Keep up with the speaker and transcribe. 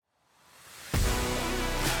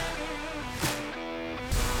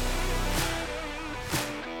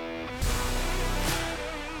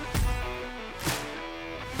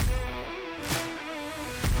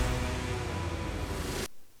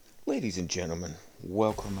Ladies and gentlemen,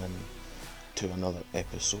 welcome in to another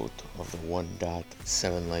episode of the One Dad,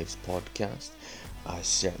 Seven Lives podcast. I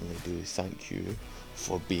certainly do thank you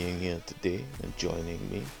for being here today and joining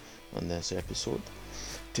me on this episode.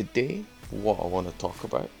 Today, what I want to talk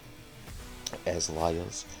about is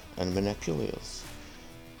liars and manipulators.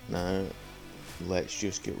 Now, let's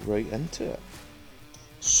just get right into it.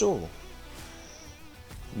 So,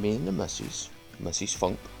 me and the Mrs.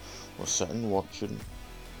 Funk, were sitting watching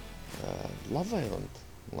Love Island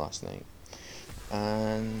last night,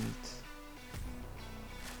 and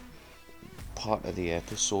part of the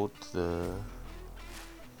episode,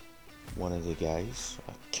 one of the guys,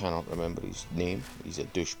 I cannot remember his name, he's a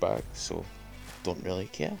douchebag, so don't really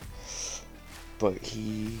care, but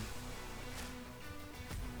he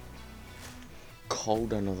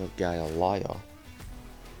called another guy a liar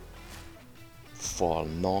for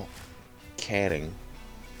not caring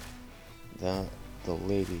that the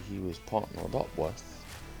lady he was partnered up with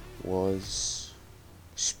was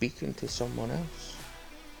speaking to someone else.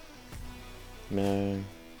 Now,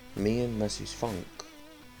 me and Mrs. Funk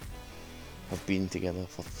have been together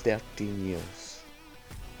for 13 years.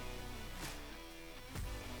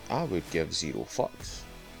 I would give zero fucks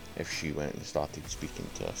if she went and started speaking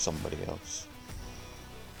to somebody else.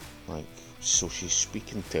 So she's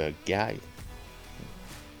speaking to a guy.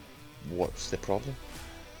 What's the problem?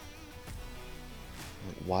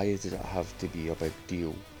 Why does it have to be a big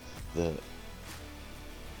deal that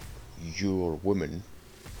your woman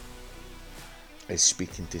is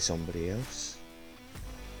speaking to somebody else?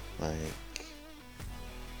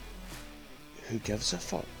 Who gives a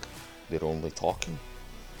fuck? They're only talking.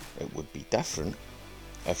 It would be different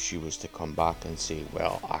if she was to come back and say,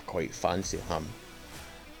 well, I quite fancy him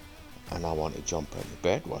and I want to jump into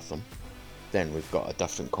bed with him. Then we've got a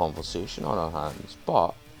different conversation on our hands.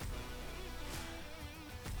 But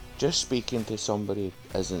just speaking to somebody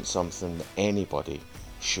isn't something that anybody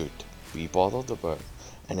should be bothered about.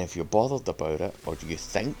 And if you're bothered about it, or do you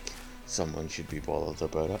think someone should be bothered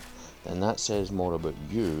about it, then that says more about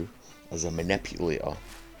you as a manipulator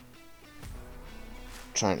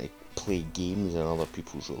trying to play games in other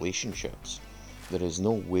people's relationships. There is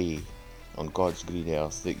no way on God's green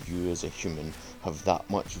earth that you as a human have that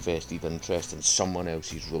much vested interest in someone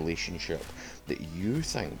else's relationship that you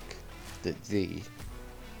think that they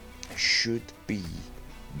should be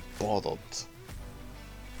bothered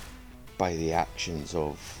by the actions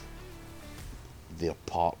of their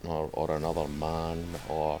partner or another man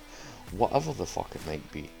or whatever the fuck it might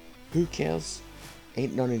be. Who cares?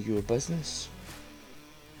 Ain't none of your business.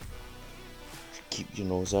 Keep your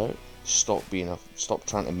nose out. Stop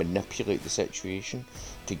trying to manipulate the situation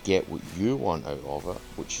to get what you want out of it,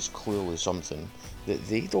 which is clearly something that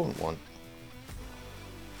they don't want.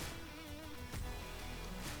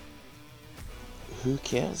 Who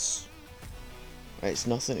cares? It's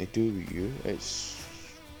nothing to do with you. It's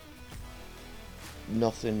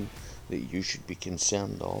nothing that you should be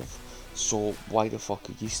concerned of. So why the fuck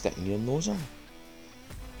are you sticking your nose in?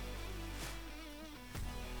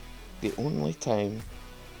 The only time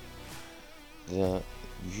that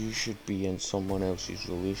you should be in someone else's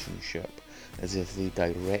relationship is if they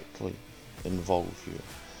directly involve you.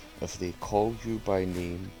 If they call you by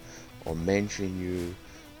name or mention you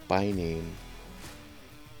by name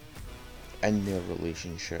in their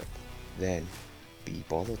relationship, then be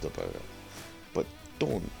bothered about it. But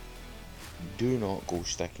do not go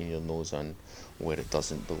sticking your nose in where it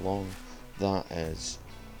doesn't belong. That is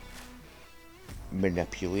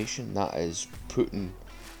manipulation. That is putting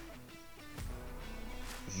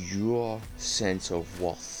your sense of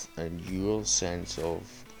worth and your sense of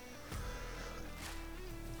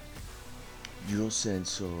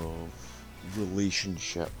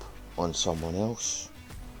relationship on someone else.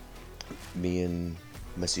 Me and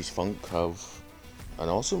Mrs. Funk have an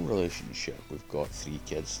awesome relationship. We've got 3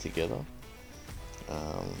 kids together.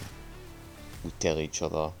 We tell each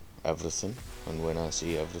other everything, and when I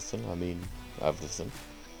say everything, I mean everything.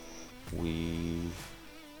 We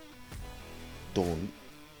don't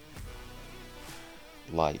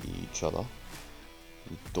lie to each other.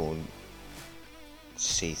 We don't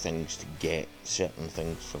say things to get certain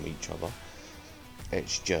things from each other.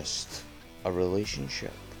 It's just a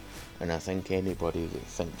relationship. And I think anybody that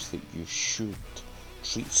thinks that you should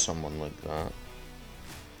treat someone like that,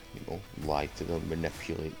 lie to them,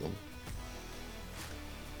 manipulate them,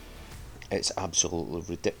 it's absolutely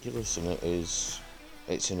ridiculous, and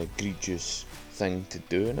it's an egregious thing to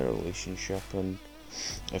do in a relationship. And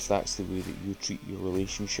if that's the way that you treat your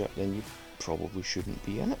relationship, then you probably shouldn't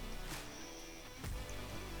be in it.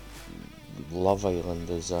 Love Island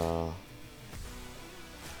is a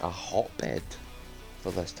a hotbed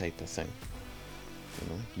for this type of thing. You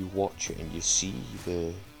know, you watch it and you see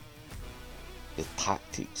the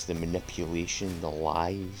tactics, the manipulation, the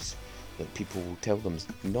lies that people will tell them,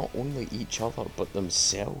 not only each other but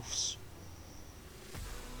themselves,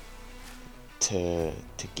 to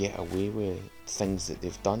get away with things that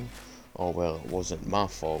they've done. Oh well, it wasn't my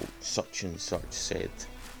fault, such and such said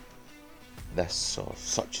this, or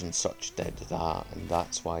such and such did that, and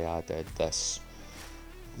that's why I did this.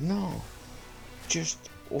 No, just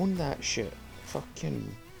own that shit.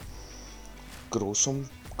 Fucking grow some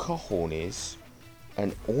cojones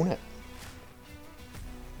and own it.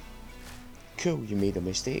 Cool, you made a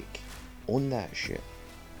mistake. Own that shit.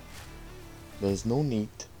 There's no need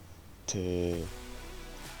to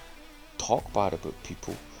talk bad about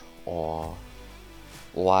people or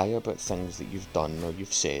lie about things that you've done or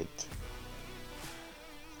you've said.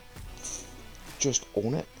 Just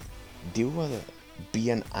own it. Deal with it. Be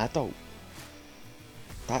an adult.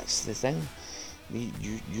 That's the thing.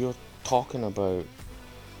 You're talking about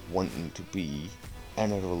wanting to be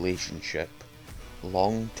in a relationship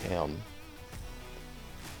long term,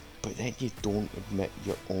 but then you don't admit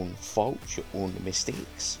your own faults, your own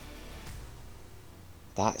mistakes.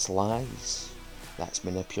 That's lies. That's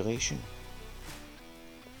manipulation.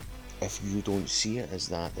 If you don't see it as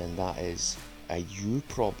that, then that is a you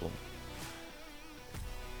problem.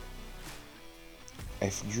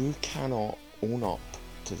 If you cannot own up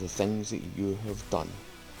to the things that you have done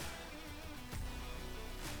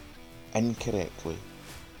incorrectly,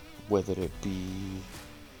 whether it be,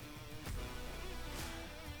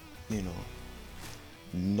 you know,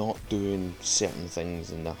 not doing certain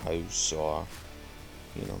things in the house, or,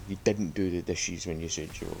 you know, you didn't do the dishes when you said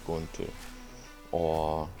you were going to,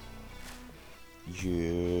 or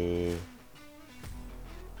you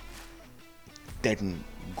didn't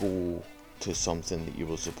go to something that you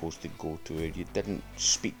were supposed to go to, or you didn't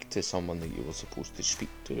speak to someone that you were supposed to speak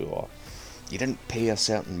to, or you didn't pay a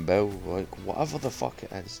certain bill, like whatever the fuck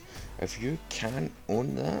it is. If you can't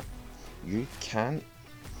own that, you can't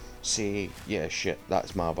say, yeah, shit,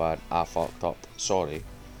 that's my bad, I fucked up, sorry,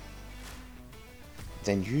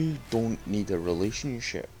 then you don't need a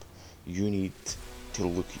relationship. You need to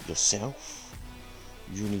look at yourself.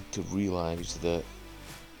 You need to realise that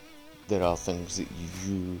there are things that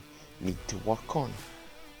you need to work on.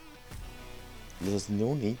 There's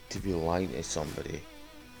no need to be lying to somebody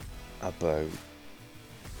about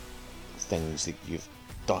things that you've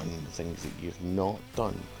done, things that you've not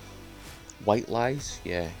done. White lies,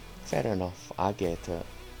 yeah, fair enough, I get it,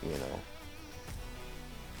 you know.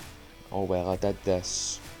 Oh well, I did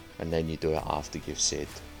this, and then you do it after you've said,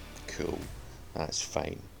 cool, that's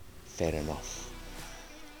fine, fair enough.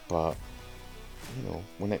 But, you know,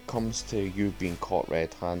 when it comes to you being caught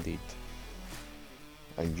red-handed,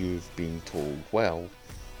 and you've been told, well,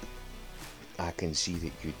 I can see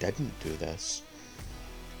that you didn't do this,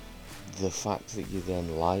 the fact that you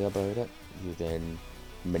then lie about it, you then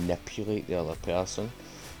manipulate the other person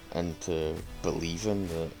into believing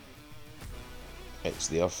that it's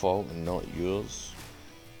their fault and not yours,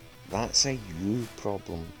 that's a you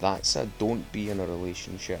problem. That's a don't be in a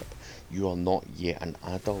relationship. You are not yet an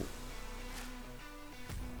adult.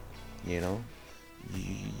 You know?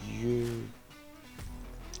 You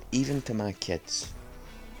even to my kids,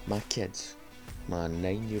 my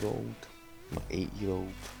 9-year-old, my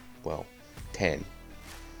 8-year-old, well, 10,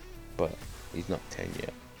 but he's not 10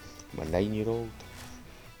 yet. My 9-year-old,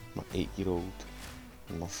 my 8-year-old,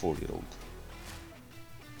 and my 4-year-old.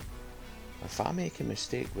 If I make a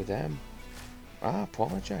mistake with them, I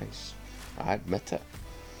apologise. I admit it.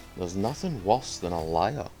 There's nothing worse than a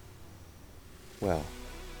liar. Well,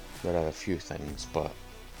 there are a few things, but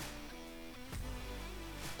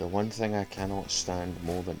the one thing I cannot stand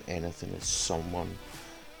more than anything is someone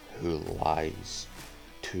who lies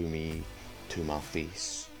to me, to my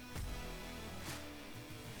face.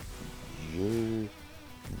 You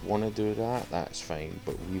want to do that, that's fine,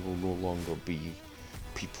 but we will no longer be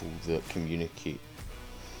people that communicate.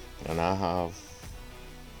 And I have,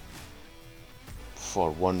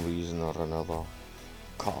 for one reason or another,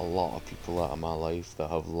 cut a lot of people out of my life that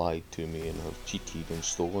have lied to me and have cheated and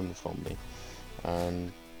stolen from me,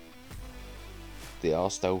 and they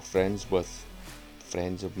are still friends with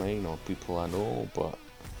friends of mine or people I know. But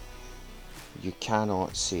you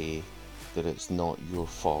cannot say that it's not your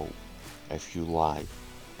fault if you lie,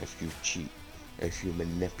 if you cheat, if you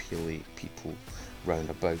manipulate people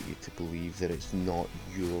round about you to believe that it's not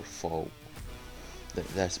your fault, that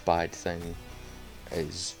this bad thing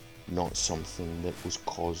is not something that was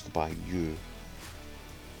caused by you.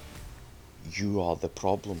 You are the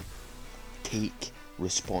problem. Take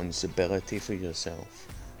responsibility for yourself.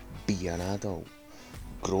 Be an adult.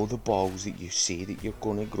 Grow the balls that you say that you're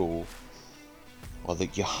gonna grow, or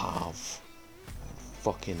that you have, and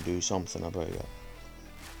fucking do something about it.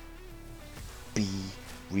 Be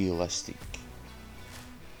realistic.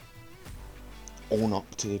 Own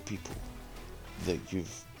up to the people that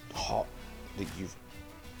you've hurt, that you've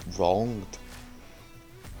wronged.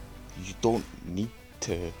 You don't need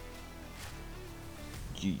to.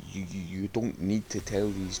 You don't need to tell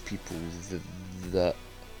these people that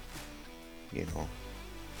you know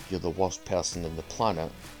you're the worst person on the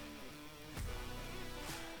planet.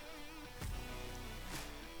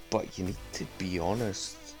 But you need to be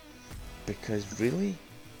honest, because really,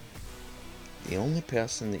 the only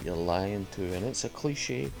person that you're lying to, and it's a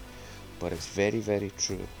cliche, but it's very, very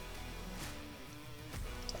true.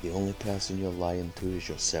 The only person you're lying to is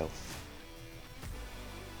yourself.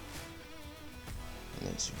 And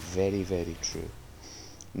it's very, very true.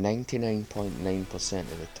 99.9%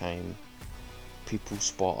 of the time, people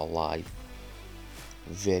spot a lie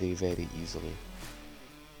very, very easily.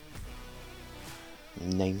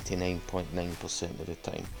 99.9% of the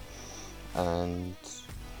time. And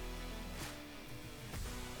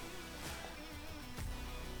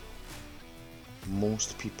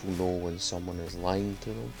most people know when someone is lying to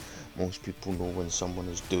them. Most people know when someone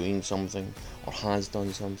is doing something or has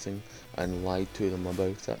done something and lied to them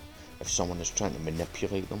about it. If someone is trying to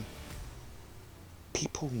manipulate them,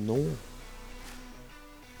 people know.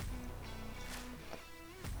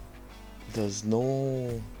 There's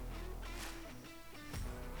no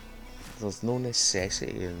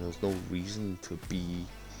necessity and there's no reason to be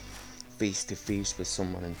face to face with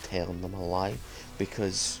someone and telling them a lie,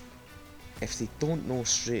 because if they don't know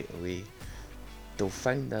straight away, they'll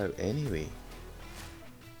find out anyway.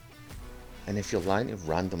 And if you're lying to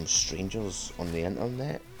random strangers on the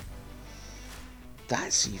internet,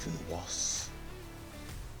 that's even worse.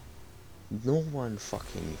 No one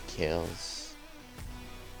fucking cares.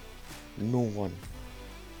 No one.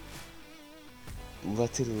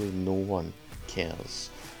 Literally no one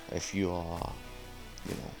cares if you are,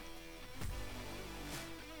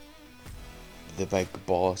 the big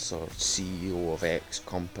boss or CEO of X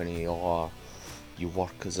company, or you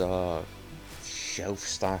work as a shelf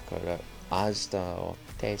stacker at Asda or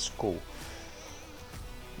Tesco.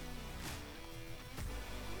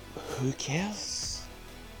 Who cares?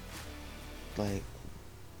 Like,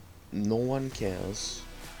 no one cares.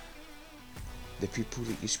 The people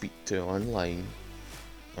that you speak to online,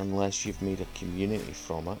 unless you've made a community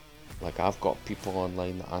from it. Like, I've got people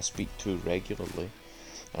online that I speak to regularly,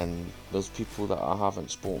 and there's people that I haven't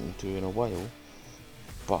spoken to in a while,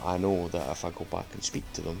 but I know that if I go back and speak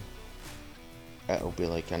to them, it'll be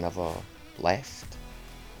like I never left.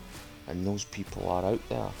 And those people are out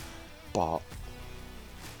there, but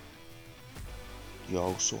you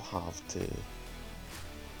also have to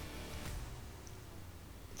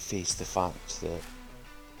face the fact that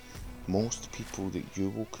most people that you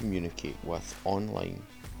will communicate with online,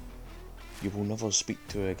 you will never speak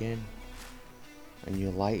to again. And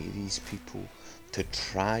you lie to these people to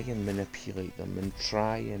try and manipulate them and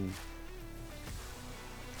try and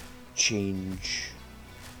change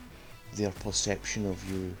their perception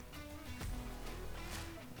of you,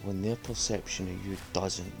 when their perception of you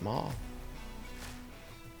doesn't matter.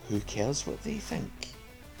 Who cares what they think?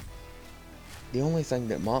 The only thing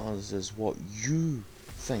that matters is what you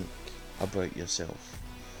think about yourself.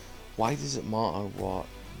 Why does it matter what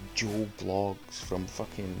Joe Blogs from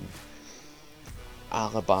fucking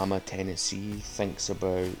Alabama, Tennessee thinks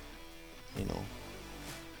about,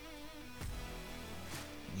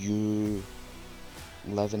 you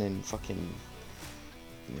living in fucking,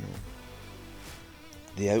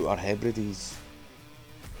 the Outer Hebrides?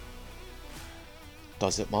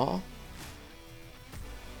 Does it matter?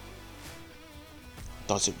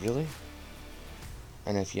 Does it really?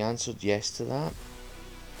 And if you answered yes to that,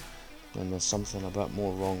 then there's something a bit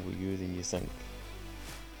more wrong with you than you think.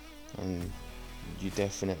 And you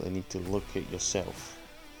definitely need to look at yourself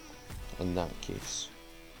in that case,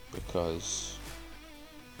 because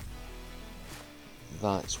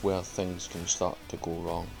that's where things can start to go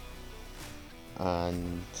wrong.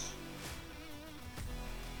 And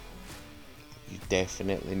you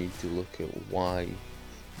definitely need to look at why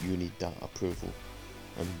you need that approval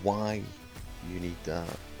and why you need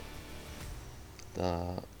that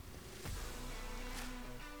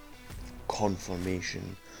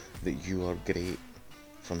confirmation that you are great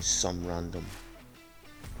from some random.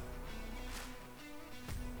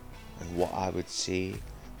 And what I would say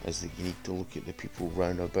is that you need to look at the people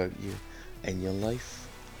round about you in your life,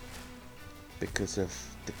 because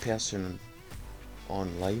if the person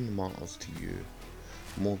online matters to you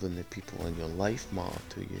more than the people in your life matter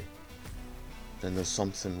to you, then there's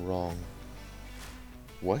something wrong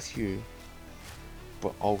with you,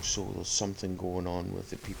 but also there's something going on with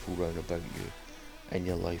the people round about you in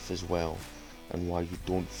your life as well, and why you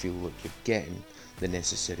don't feel like you're getting the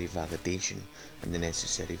necessary validation and the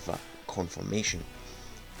necessary confirmation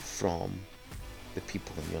from the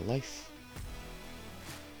people in your life.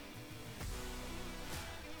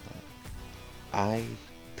 I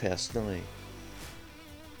personally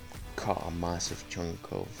cut a massive chunk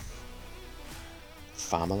of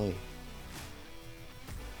family,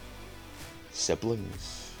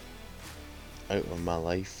 siblings out of my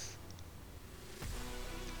life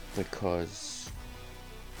because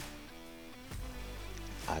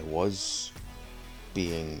I was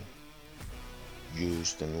being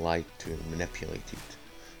used and lied to and manipulated,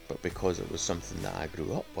 but because it was something that I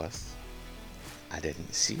grew up with, I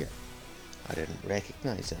didn't see it. I didn't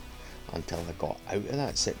recognise it until I got out of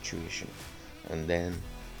that situation, and then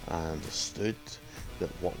I understood that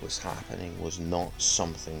what was happening was not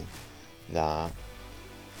something that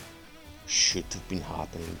should have been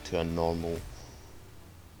happening to a normal,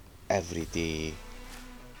 everyday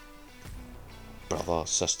brother,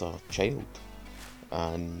 sister, child.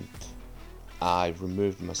 And I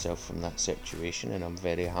removed myself from that situation, and I'm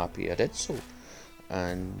very happy I did so.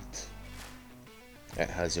 And it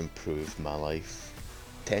has improved my life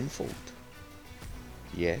tenfold.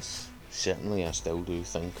 Yes, certainly I still do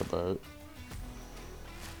think about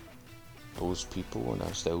those people, and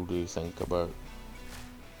I still do think about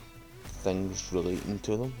things relating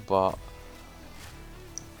to them, but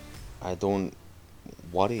I don't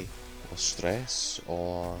worry or stress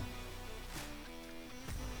or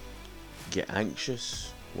get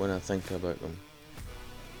anxious when I think about them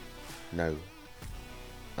now.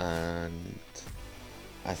 And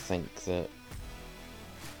I think that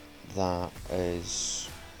that is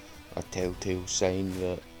a telltale sign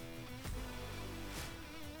that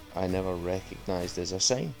I never recognised as a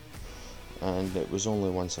sign. And it was only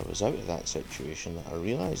once I was out of that situation that I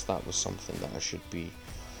realised that was something that I should be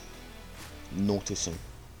noticing.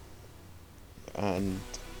 And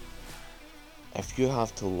if you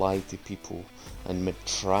have to lie to people and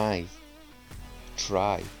try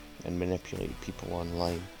and manipulate people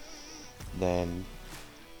online, then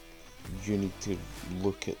you need to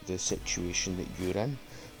look at the situation that you're in,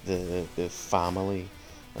 the family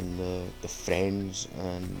and the friends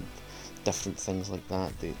and different things like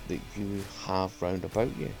that you have round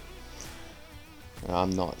about you. Now,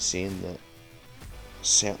 I'm not saying that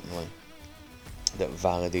certainly that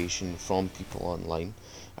validation from people online,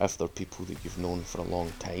 if they're people that you've known for a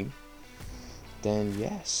long time, then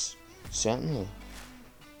yes, certainly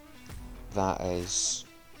that is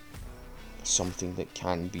something that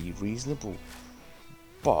can be reasonable.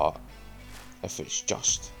 But if it's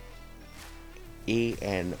just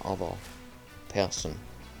an other person,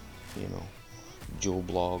 you know, Joe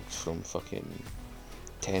Blogs from fucking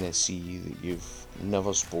Tennessee that you've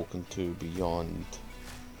never spoken to beyond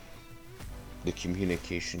the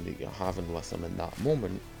communication that you're having with them in that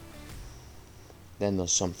moment, then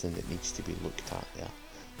there's something that needs to be looked at there.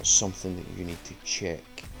 There's something that you need to check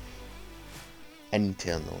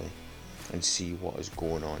internally and see what is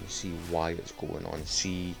going on, see why it's going on,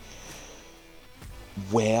 see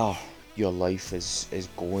where your life is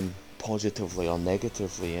going positively or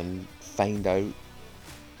negatively, and find out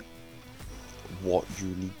what you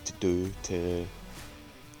need to do to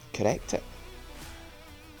correct it.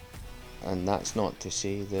 And that's not to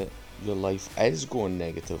say that your life is going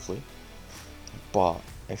negatively, but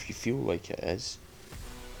if you feel like it is,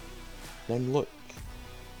 then look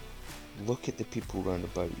at the people round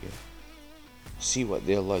about you, see what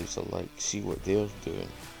their lives are like, see what they're doing.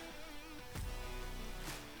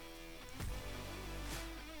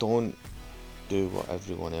 Don't do what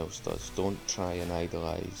everyone else does. Don't try and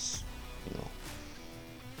idolize,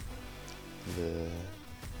 the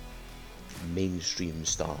mainstream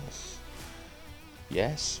stars.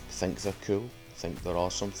 Yes, think they're cool, think they're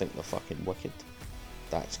awesome, think they're fucking wicked.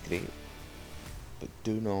 That's great. But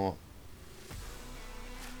do not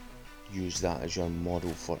use that as your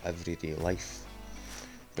model for everyday life,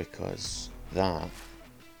 because that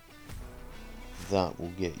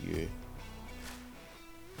will get you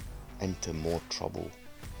into more trouble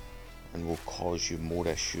and will cause you more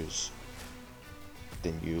issues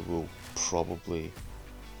than you will probably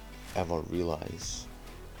ever realise.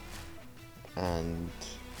 And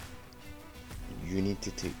you need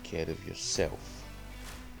to take care of yourself.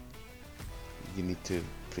 You need to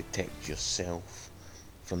protect yourself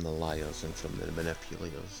from the liars and from the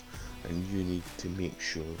manipulators, and you need to make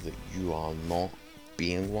sure that you are not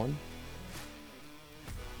being one,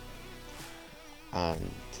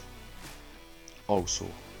 and also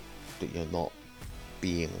that you're not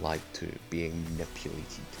being lied to, being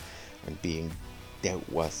manipulated, and being dealt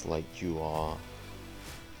with like you are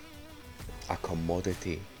a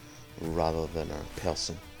commodity rather than a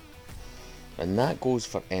person. And that goes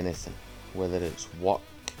for anything, whether it's work,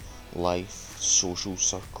 life, social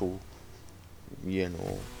circle,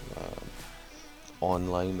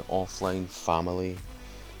 online, offline, family,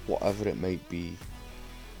 whatever it might be.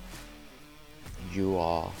 You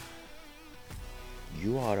are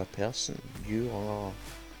a person. You are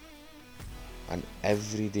an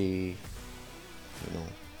everyday,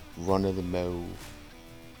 run of the mill,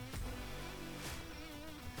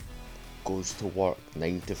 goes to work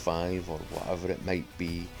 9 to 5 or whatever it might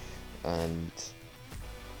be, and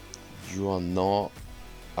you are not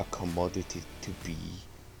a commodity to be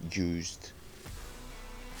used.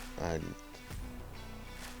 And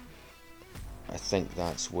I think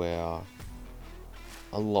that's where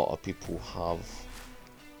a lot of people have,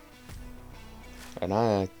 and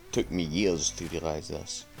it took me years to realise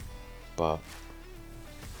this, but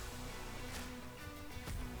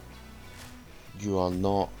you are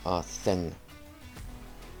not a thing.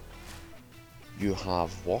 You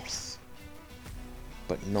have worth,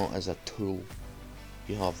 but not as a tool.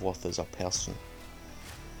 You have worth as a person.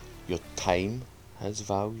 Your time has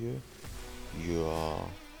value. Your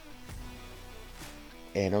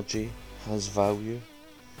energy has value,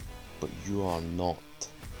 but you are not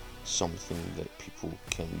something that people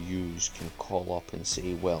can call up and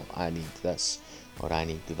say, well, I need this or I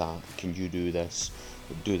need that. Can you do this?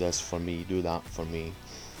 Do this for me, do that for me.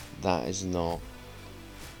 That is not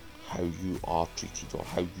how you are treated or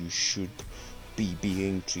how you should be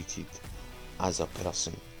being treated as a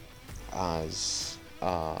person, as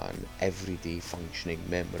an everyday functioning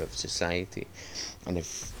member of society. And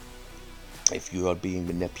if you are being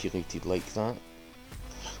manipulated like that,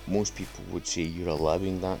 most people would say you're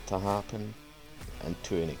allowing that to happen, and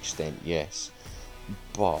to an extent, yes.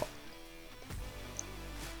 But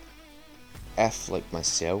if, like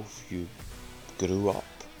myself, you grew up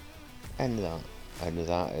in that, and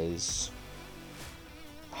that is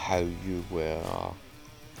how you were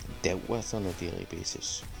dealt with on a daily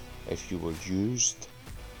basis, if you were used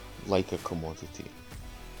like a commodity,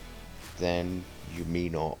 then you may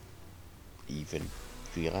not even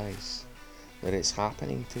realise that it's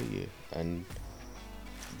happening to you, and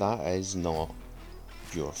that is not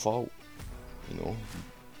your fault. You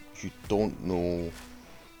don't know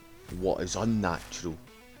what is unnatural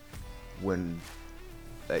when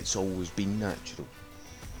it's always been natural,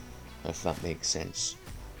 if that makes sense.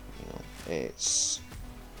 It's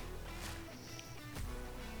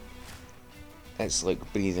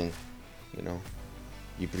like breathing.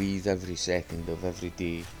 You breathe every second of every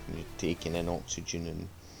day, and you're taking in oxygen and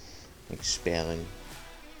expelling,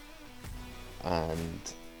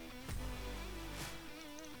 and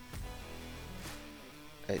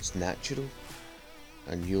it's natural,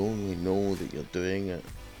 and you only know that you're doing it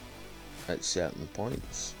at certain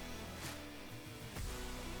points.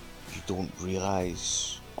 You don't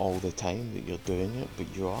realise all the time that you're doing it,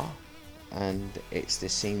 but you are. And it's the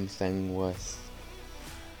same thing with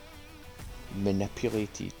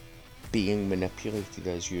being manipulated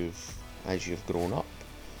as you've grown up.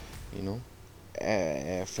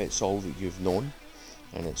 If it's all that you've known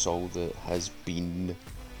and it's all that has been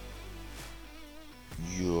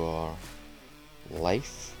your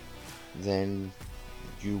life, then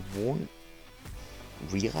you won't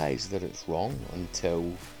realise that it's wrong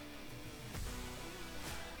until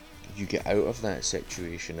you get out of that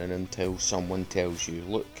situation, and until someone tells you,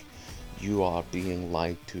 look, you are being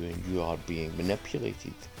lied to and you are being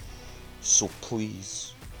manipulated. So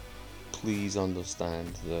please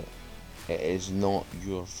understand that it is not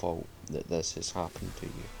your fault that this has happened to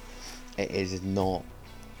you. It is not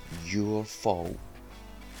your fault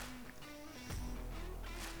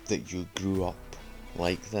that you grew up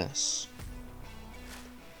like this.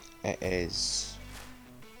 It is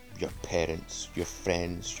your parents, your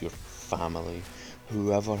friends, your family,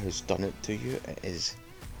 whoever has done it to you. It is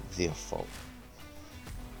their fault.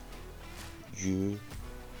 You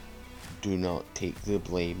do not take the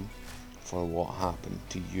blame for what happened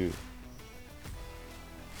to you.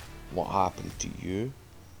 What happened to you,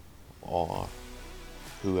 or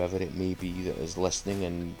whoever it may be that is listening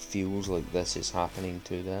and feels like this is happening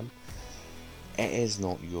to them, it is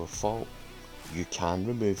not your fault. You can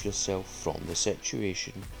remove yourself from the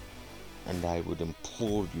situation, and I would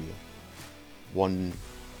implore you, one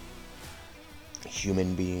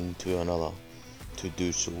human being to another, to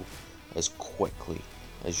do so as quickly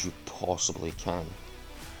as you possibly can.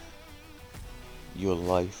 your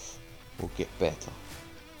life will get better.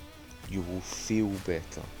 You will feel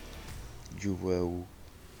better. You will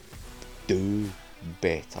do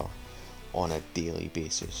better on a daily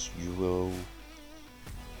basis. You will,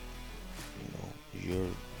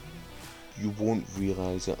 you won't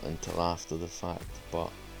realise it until after the fact,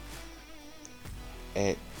 but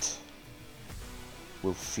it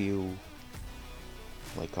will feel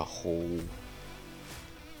like a whole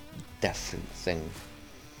different thing.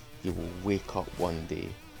 You will wake up one day.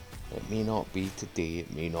 It may not be today,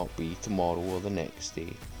 it may not be tomorrow or the next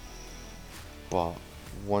day, but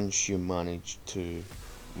once you manage to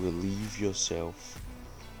relieve yourself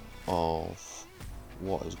of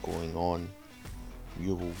what is going on,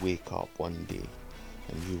 you will wake up one day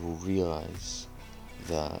and you will realise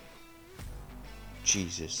that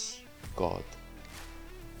Jesus, God,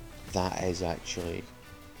 that is actually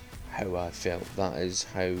how I felt. That is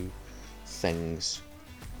how things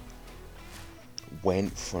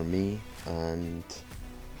went for me, and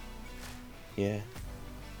yeah,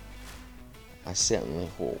 I certainly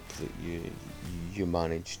hope that you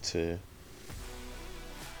manage to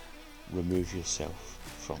remove yourself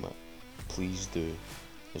from it. Please do,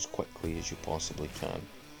 as quickly as you possibly can.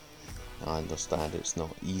 I understand it's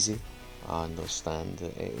not easy. I understand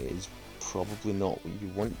that it is probably not what you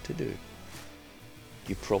want to do.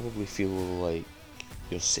 You probably feel like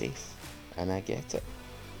you're safe, and I get it.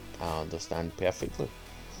 I understand perfectly.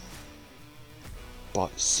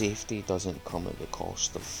 But safety doesn't come at the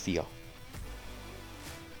cost of fear.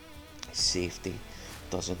 Safety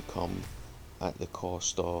doesn't come at the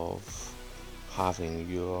cost of having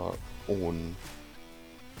your own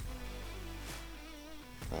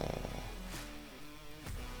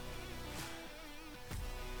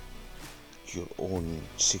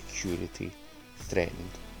security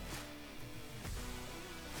threatened.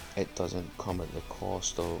 It doesn't come at the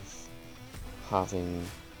cost of having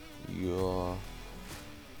your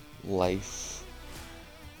life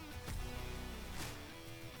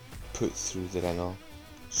put through the ringer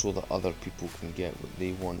so that other people can get what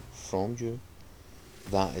they want from you.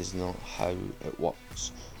 That is not how it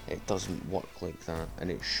works. It doesn't work like that,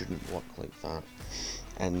 and it shouldn't work like that.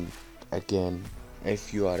 And again,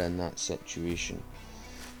 if you are in that situation,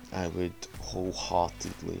 I would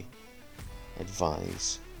wholeheartedly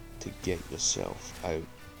advise to get yourself out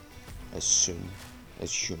as soon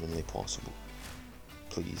as humanly possible.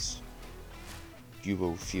 Please. You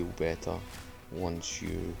will feel better once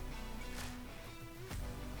you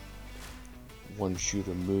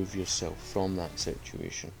remove yourself from that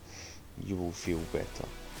situation. You will feel better.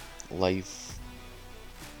 Life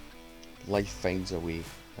finds a way,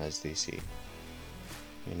 as they say,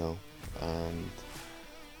 and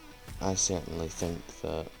I certainly think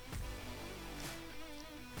that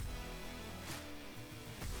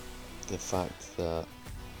the fact that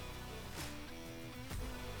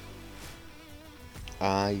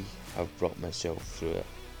I have brought myself through it,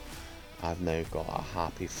 I've now got a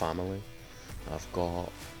happy family. I've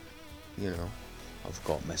got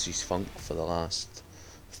Mrs. Funk for the last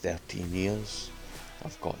 13 years.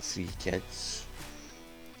 I've got 3 kids,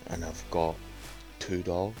 and I've got 2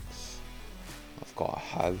 dogs. I've got a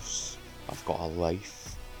house. I've got a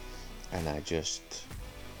life, and I just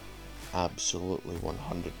absolutely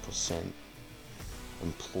 100%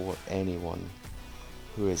 implore anyone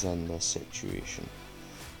who is in this situation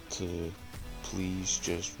to please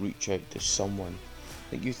just reach out to someone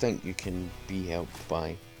that you think you can be helped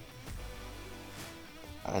by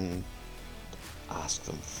and ask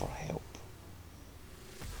them for help.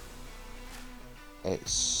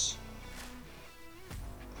 It's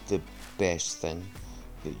the best thing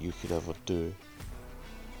that you could ever do,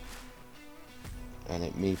 and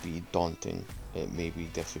it may be daunting, it may be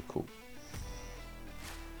difficult,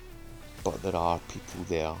 but there are people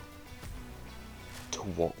there to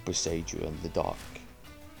walk beside you in the dark.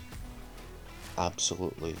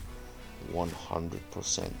 Absolutely,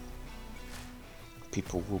 100%.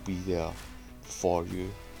 People will be there for you,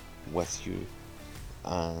 with you,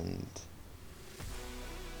 and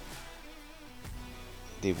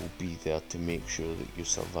they will be there to make sure that you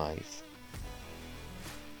survive.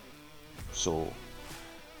 So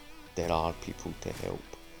there are people to help,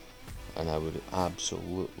 and I would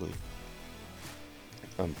absolutely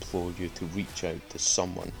implore you to reach out to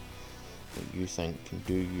someone that you think can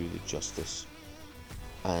do you the justice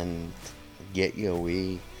and get you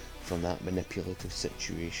away from that manipulative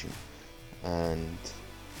situation and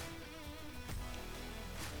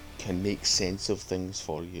can make sense of things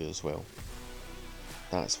for you as well.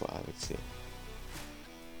 That's what I would say.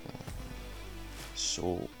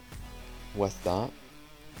 So with that,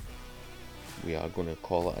 we are going to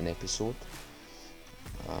call it an episode.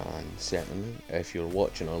 And certainly, if you're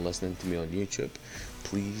watching or listening to me on YouTube,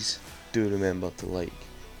 please do remember to like,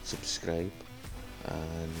 subscribe,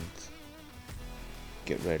 and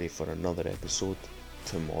get ready for another episode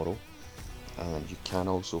tomorrow. And you can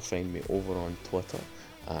also find me over on Twitter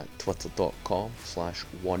at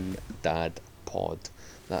twitter.com/onedadpod.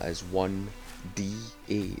 That is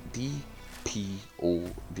 1DADPOD.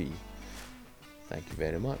 Thank you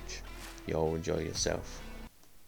very much. You all enjoy yourself.